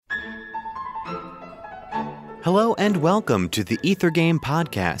Hello and welcome to the Ether Game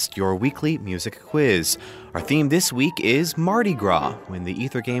Podcast, your weekly music quiz. Our theme this week is Mardi Gras, when the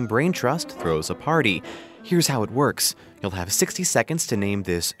Ether Game Brain Trust throws a party. Here's how it works. You'll have 60 seconds to name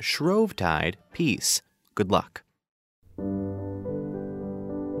this Shrovetide piece. Good luck.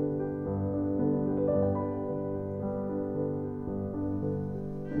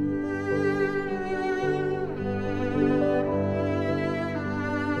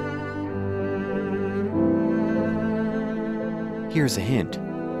 Here's a hint.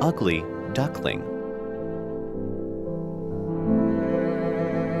 Ugly duckling.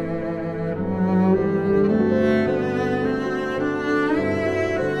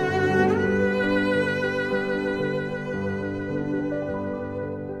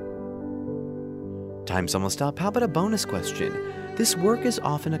 Time's almost up. How about a bonus question? This work is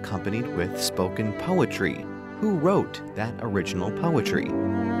often accompanied with spoken poetry. Who wrote that original poetry?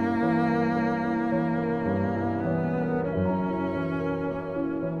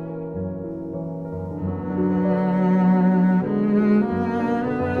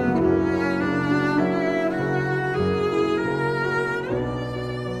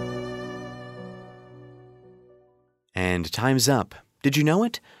 And time's up. Did you know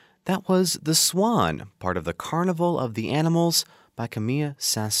it? That was The Swan, part of the Carnival of the Animals by Camille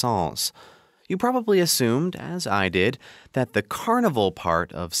Saint-Saëns. You probably assumed, as I did, that the carnival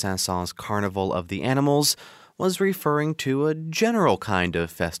part of Saint-Saëns' Carnival of the Animals was referring to a general kind of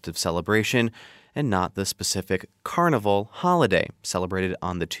festive celebration and not the specific carnival holiday celebrated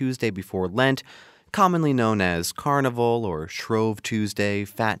on the Tuesday before Lent, commonly known as Carnival or Shrove Tuesday,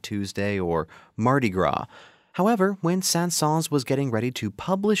 Fat Tuesday, or Mardi Gras. However, when Saint-Saëns was getting ready to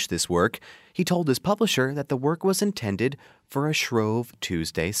publish this work, he told his publisher that the work was intended for a Shrove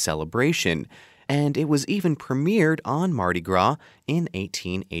Tuesday celebration, and it was even premiered on Mardi Gras in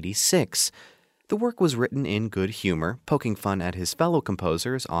 1886. The work was written in good humor, poking fun at his fellow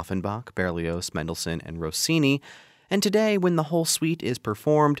composers Offenbach, Berlioz, Mendelssohn, and Rossini, and today, when the whole suite is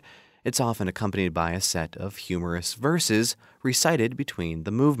performed, it's often accompanied by a set of humorous verses recited between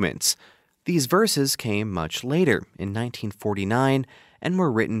the movements. These verses came much later, in 1949, and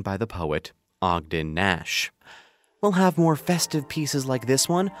were written by the poet Ogden Nash. We'll have more festive pieces like this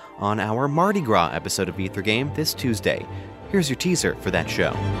one on our Mardi Gras episode of Ether Game this Tuesday. Here's your teaser for that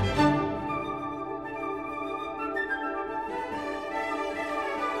show.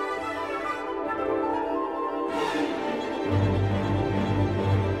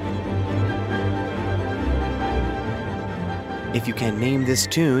 If you can name this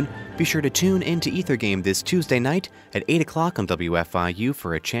tune, be sure to tune into Ether Game this Tuesday night at 8 o'clock on WFIU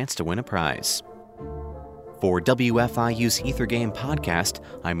for a chance to win a prize. For WFIU's Ether Game podcast,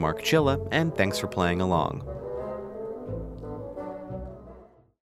 I'm Mark Chilla, and thanks for playing along.